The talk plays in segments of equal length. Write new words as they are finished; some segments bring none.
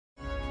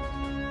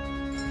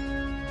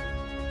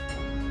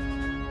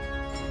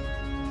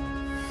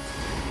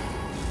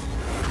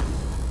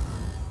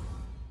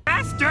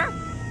Master!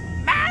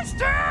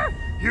 Master!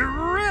 You're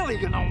really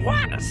gonna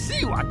want to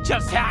see what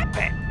just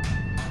happened!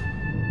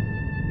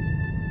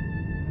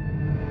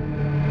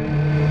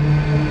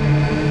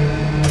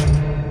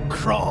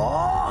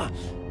 Craw!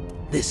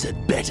 This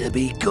had better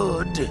be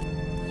good.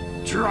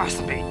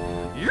 Trust me,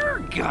 you're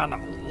gonna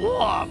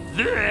love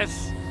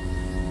this!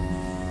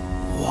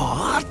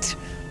 What?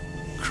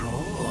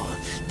 Craw,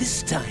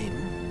 this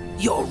time,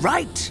 you're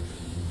right.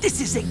 This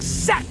is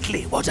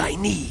exactly what I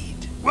need.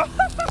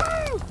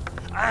 Woohoo!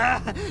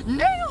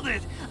 Nailed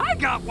it! I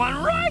got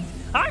one right!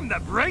 I'm the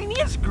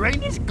brainiest,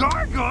 grainiest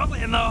gargoyle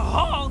in the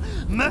whole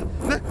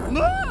multiverse!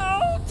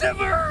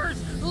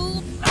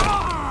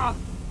 Ah!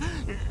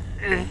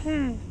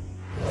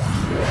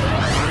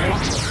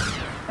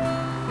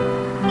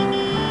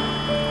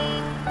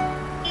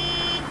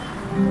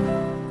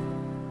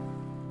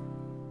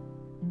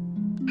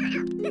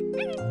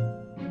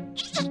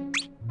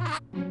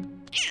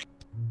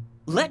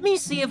 Let me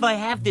see if I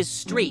have this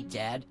straight,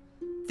 Dad.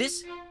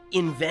 This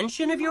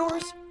invention of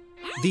yours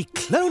The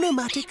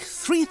Clonomatic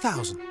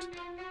 3000.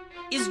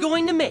 is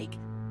going to make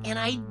an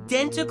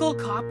identical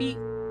copy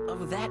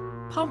of that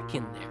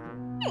pumpkin there.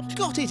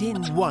 Got it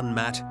in one,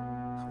 Matt.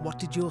 What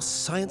did your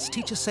science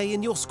teacher say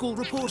in your school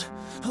report?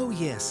 Oh,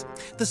 yes.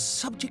 The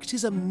subject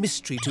is a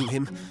mystery to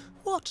him.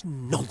 What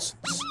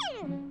nonsense.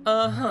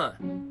 Uh-huh.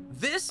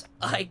 This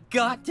I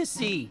got to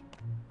see.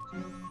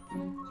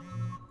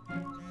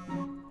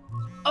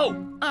 Oh,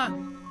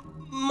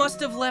 must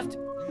have left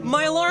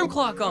my alarm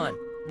clock on.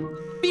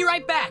 Be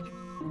right back.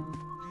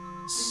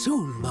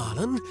 Soon,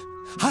 Marlon,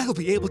 I'll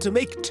be able to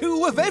make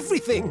two of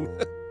everything.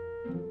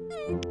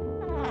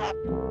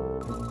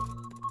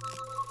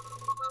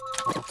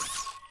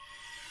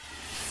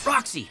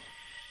 Roxy,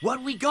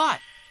 what we got?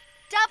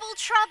 Double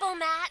trouble,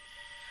 Matt.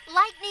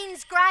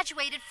 Lightning's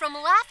graduated from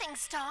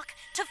laughingstock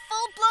to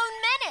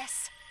full-blown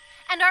menace.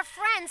 And our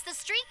friends, the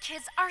street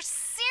kids, are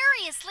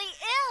seriously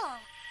ill.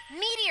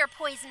 Meteor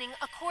poisoning,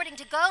 according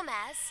to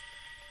Gomez.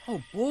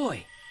 Oh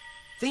boy,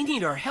 they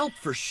need our help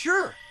for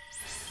sure.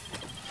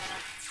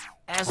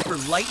 As for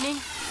Lightning,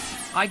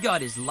 I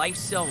got his life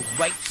cell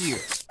right here.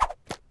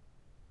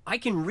 I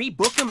can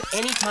rebook him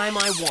anytime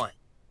I want.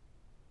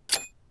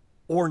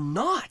 Or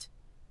not.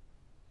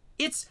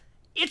 It's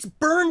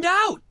burned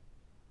out.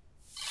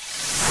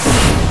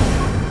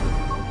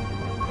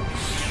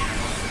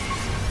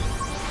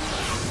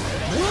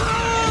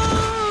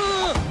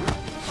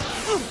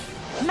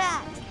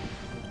 Matt!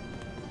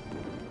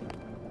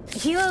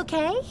 You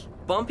okay?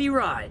 Bumpy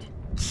ride.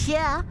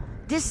 Yeah,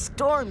 this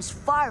storm's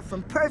far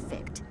from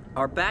perfect.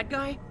 Our bad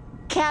guy?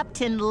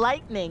 Captain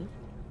Lightning.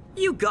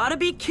 You gotta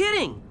be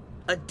kidding!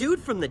 A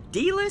dude from the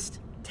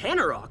D-list?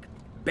 Tannerock?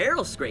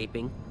 Barrel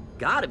scraping?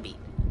 Gotta be.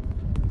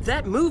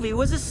 That movie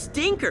was a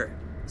stinker.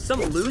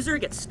 Some loser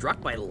gets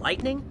struck by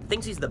lightning,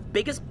 thinks he's the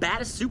biggest,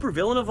 baddest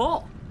supervillain of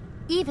all.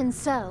 Even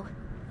so,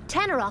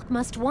 Tannerock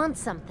must want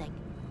something.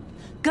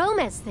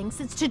 Gomez thinks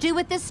it's to do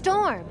with this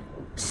storm.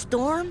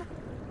 Storm?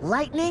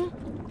 Lightning?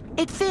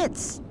 It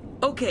fits.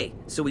 Okay,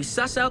 so we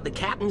suss out the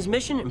captain's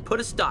mission and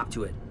put a stop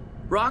to it.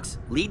 Rox,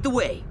 lead the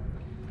way.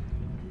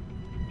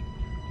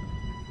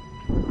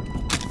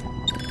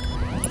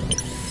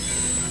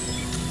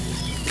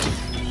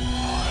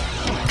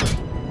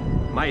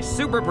 My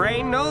super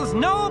brain knows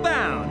no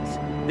bounds.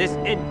 This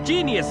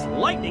ingenious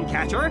lightning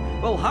catcher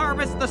will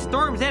harvest the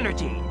storm's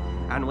energy.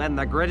 And when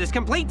the grid is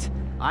complete,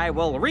 I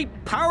will reap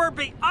power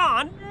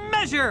beyond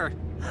measure.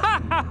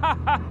 Ha ha ha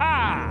ha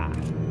ha!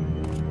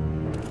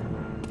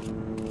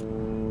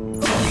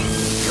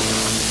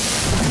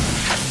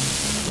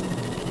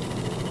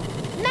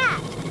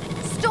 Matt!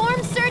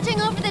 Storm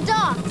surging over the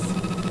docks!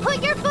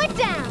 Put your foot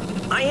down!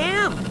 I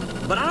am,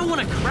 but I don't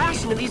want to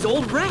crash into these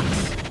old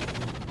wrecks.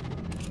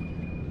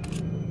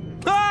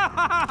 Ha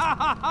ha ha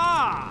ha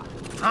ha!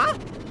 Huh?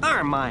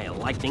 Are my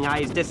lightning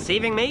eyes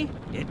deceiving me?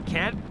 It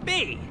can't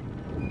be.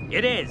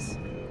 It is.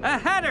 A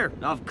Hatter,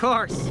 of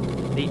course.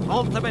 The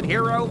ultimate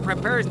hero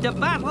prepares to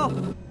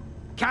battle.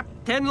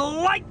 Captain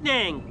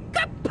Lightning!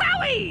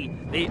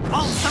 Kapowie! The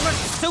ultimate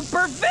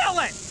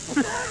supervillain!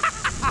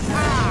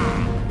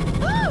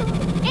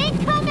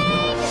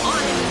 Incoming!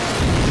 On it!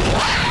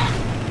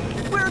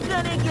 We're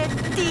gonna get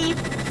deep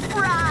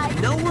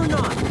fried. No, we're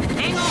not.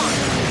 Hang on.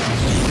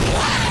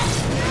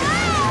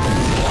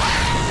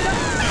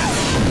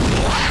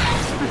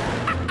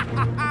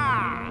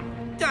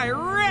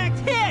 Direct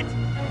hit!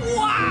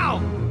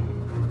 Wow!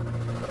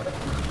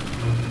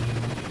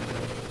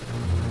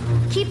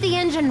 Keep the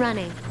engine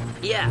running.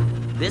 Yeah,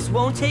 this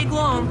won't take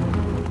long.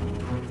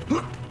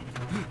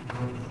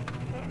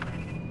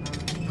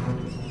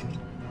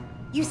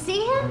 You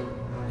see him?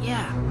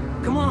 Yeah,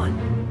 come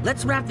on.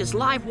 Let's wrap this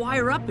live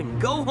wire up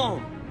and go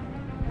home.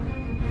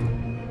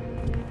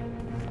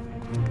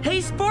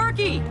 Hey,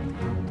 Sparky!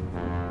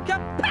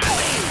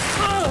 Kapowie!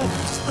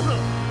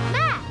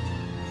 Matt!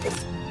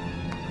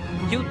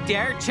 You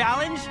dare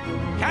challenge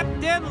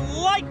Captain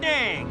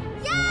Lightning!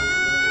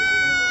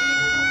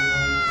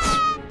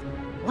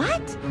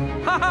 What?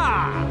 Ha ha!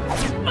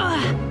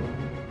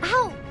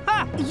 Ow!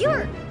 Ha!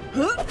 You're...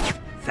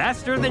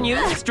 Faster than you,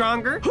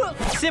 stronger.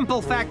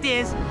 Simple fact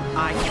is,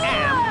 I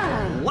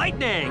am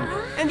lightning,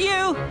 and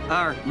you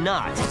are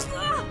not.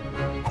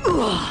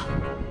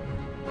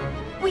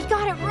 We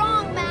got it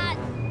wrong, Matt.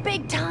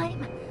 Big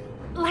time.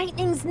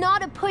 Lightning's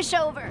not a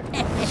pushover.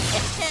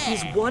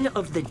 He's one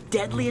of the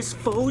deadliest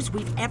foes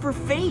we've ever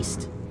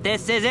faced.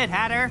 This is it,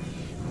 Hatter.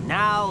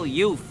 Now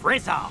you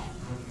frizzle.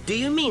 Do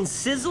you mean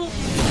sizzle?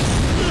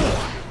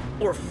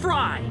 Or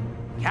fry?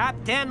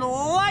 Captain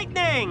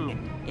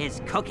Lightning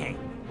is cooking.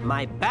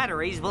 My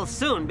batteries will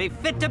soon be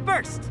fit to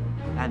burst.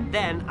 And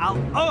then I'll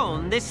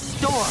own this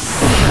storm.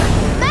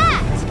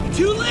 Matt!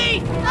 Too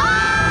late!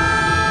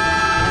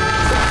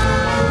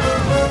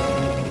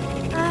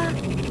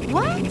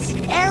 What?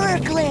 Error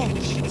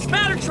glitch.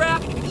 Spatter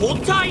trap!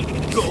 Hold tight!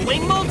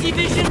 Going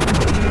multivision!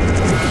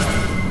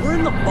 We're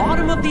in the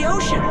bottom of the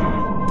ocean,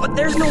 but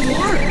there's no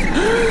water.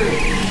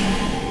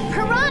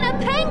 Piranha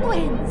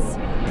penguins!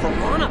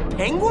 Piranha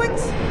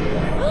penguins?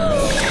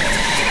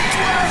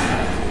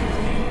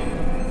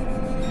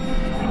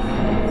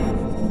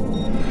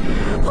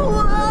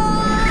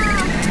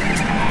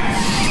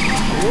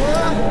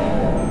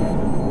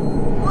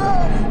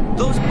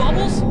 Those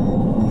bubbles?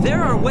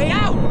 They're our way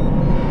out!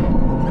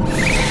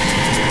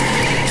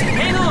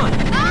 Hang on!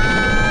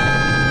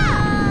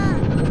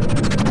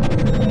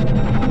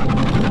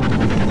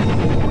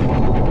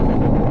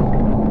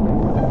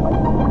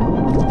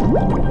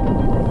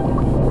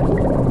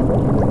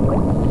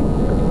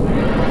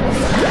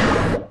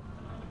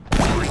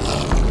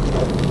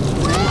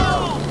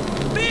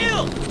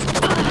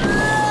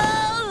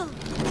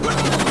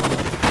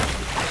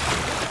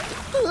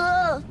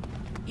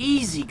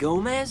 Easy,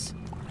 Gomez.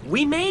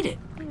 We made it.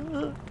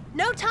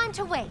 No time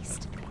to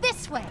waste.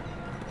 This way.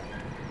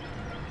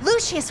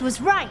 Lucius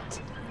was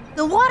right.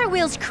 The water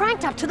wheel's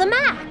cranked up to the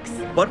max.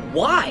 But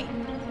why?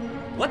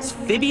 What's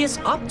Phibius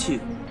up to?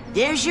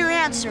 There's your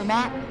answer,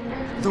 Matt.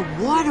 The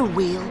water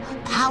wheel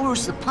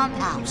powers the pump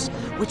house,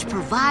 which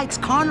provides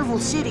Carnival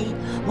City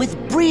with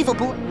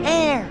breathable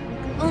air.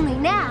 Only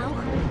now,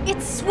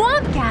 it's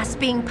swamp gas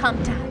being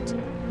pumped out.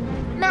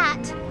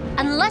 Matt,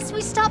 unless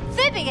we stop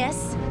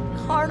Phibius,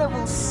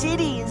 Carnival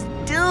City is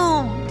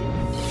doomed.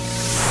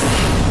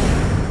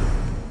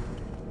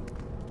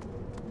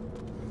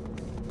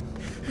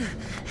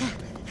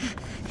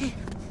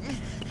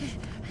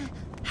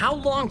 How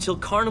long till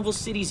Carnival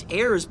City's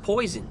air is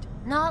poisoned?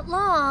 not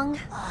long.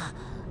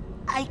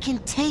 I can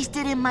taste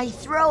it in my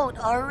throat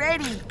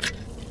already.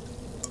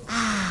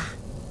 Ah,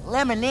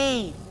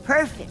 lemonade.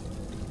 Perfect.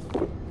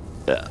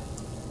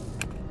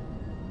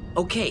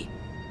 Okay,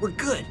 we're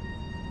good,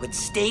 but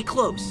stay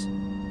close.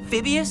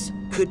 Phibius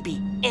could be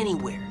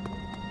anywhere.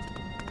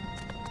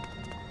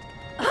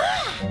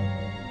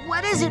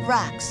 What is it,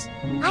 Rox?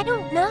 I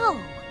don't know.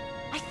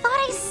 I thought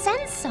I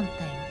sensed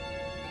something.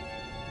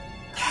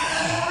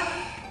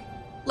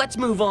 Let's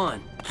move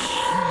on.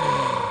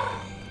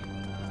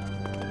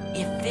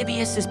 If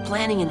Phibius is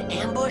planning an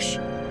ambush,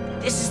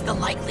 this is the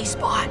likely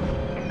spot.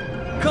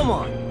 Come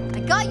on. I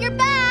got your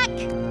back!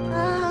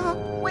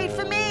 Wait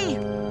for me!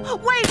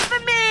 Wait for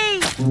me!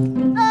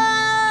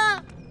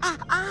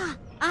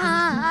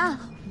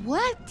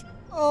 What?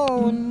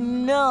 Oh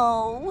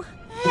no!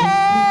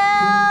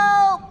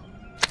 Help!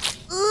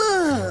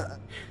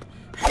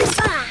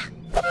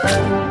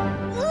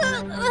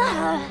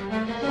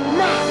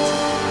 Matt,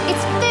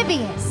 it's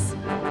Phibius.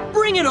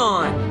 Bring it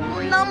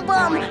on! Num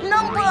bum!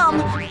 Num bum!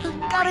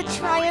 Gotta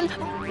try and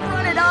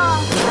run it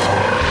off.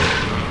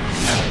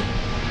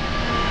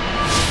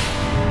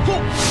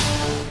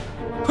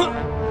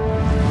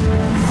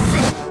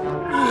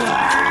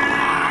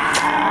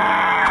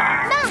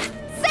 Matt,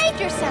 save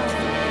yourself.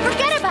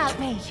 Forget about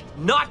me.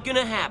 Not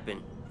gonna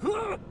happen.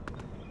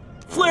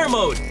 Flare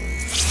mode!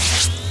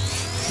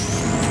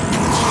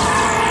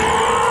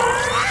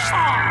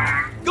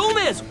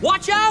 Gomez,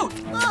 watch out!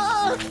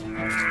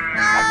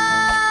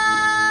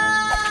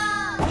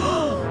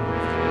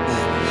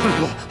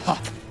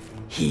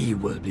 He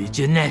will be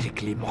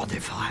genetically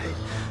modified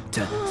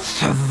to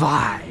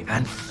survive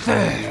and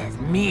serve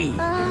me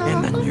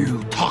in the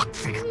new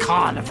toxic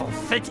Carnival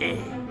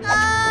City.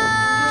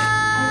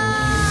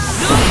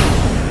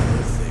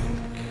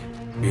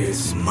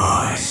 It's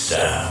my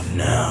staff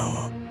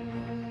now.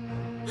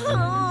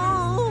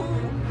 Oh,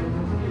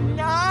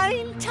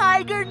 9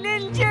 tiger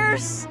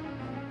ninjas?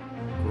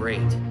 Great.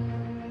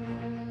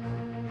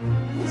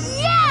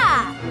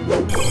 Yeah!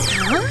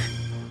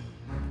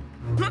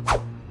 Huh?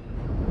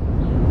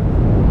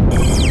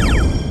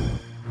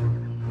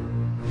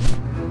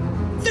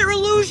 They're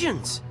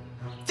illusions!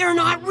 They're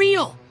not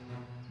real!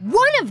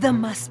 One of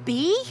them must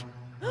be.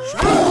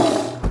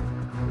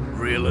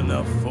 Real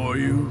enough for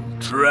you,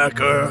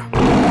 Tracker?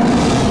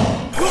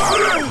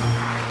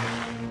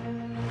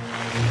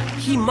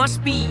 He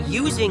must be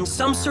using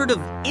some sort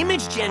of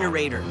image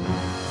generator.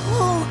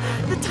 Oh,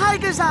 the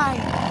tiger's eye!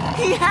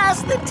 He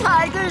has the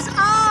tiger's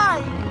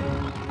eye!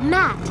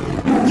 Matt,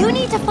 you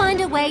need to find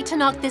a way to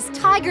knock this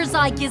tiger's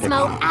eye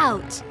gizmo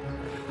out.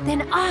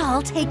 Then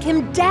I'll take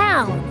him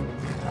down.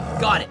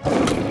 Got it.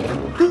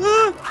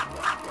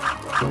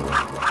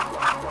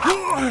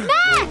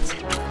 Matt!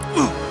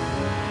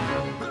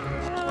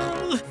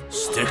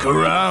 Stick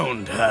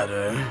around,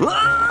 Hatter,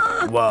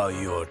 while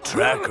your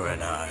tracker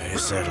and I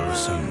settle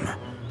some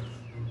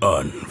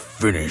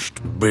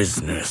unfinished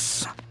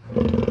business.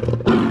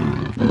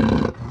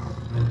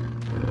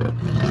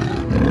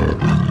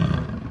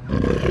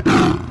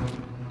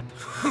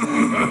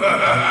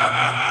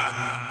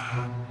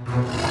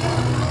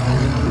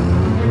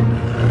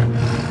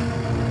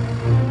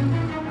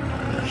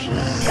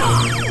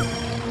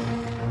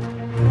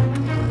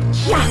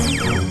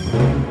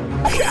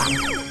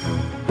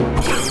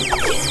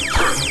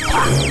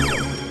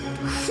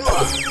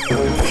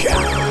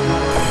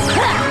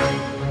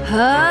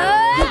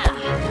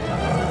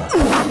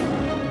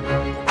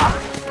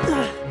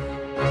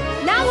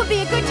 Now would be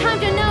a good time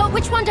to know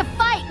which one to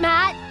fight,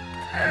 Matt.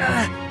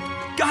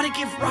 Gotta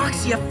give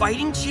Roxy a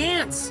fighting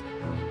chance.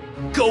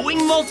 Going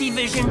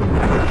multivision.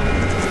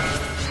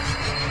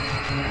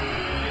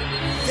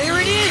 There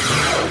it is!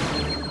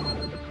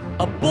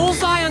 A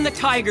bullseye on the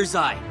tiger's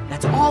eye.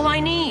 That's all I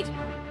need.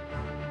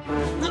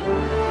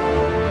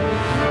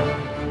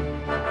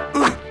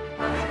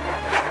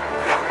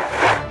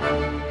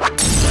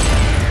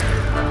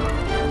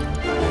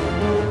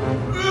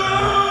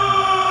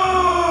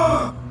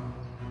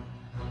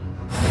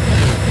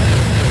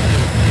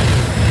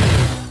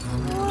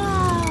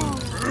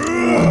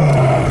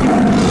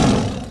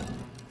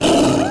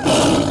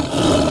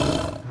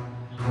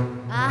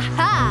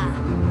 Aha!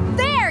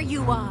 There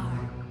you are!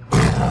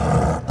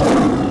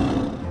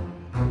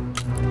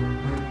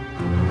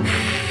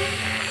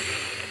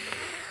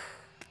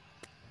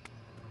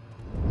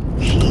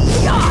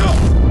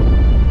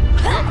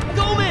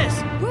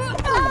 Gomez!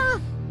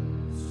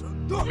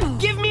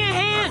 Give me a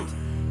hand!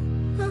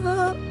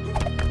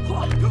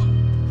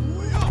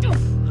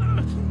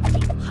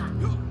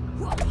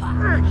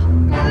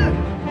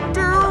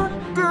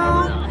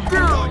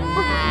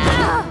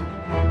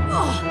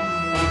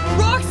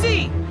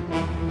 Roxy!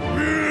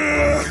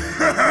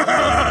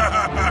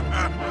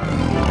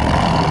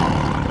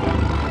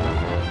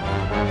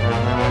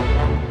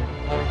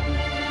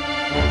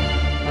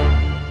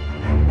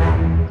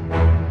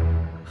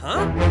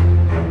 Huh?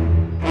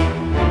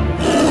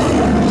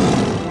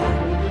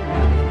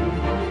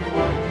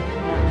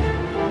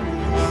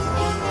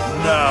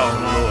 Now,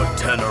 Lord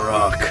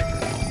Tenorok.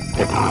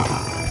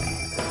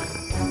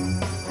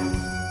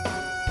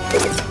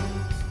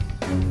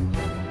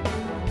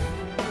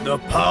 The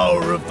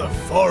power of the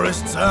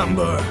forest's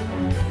amber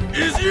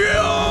is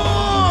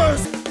yours!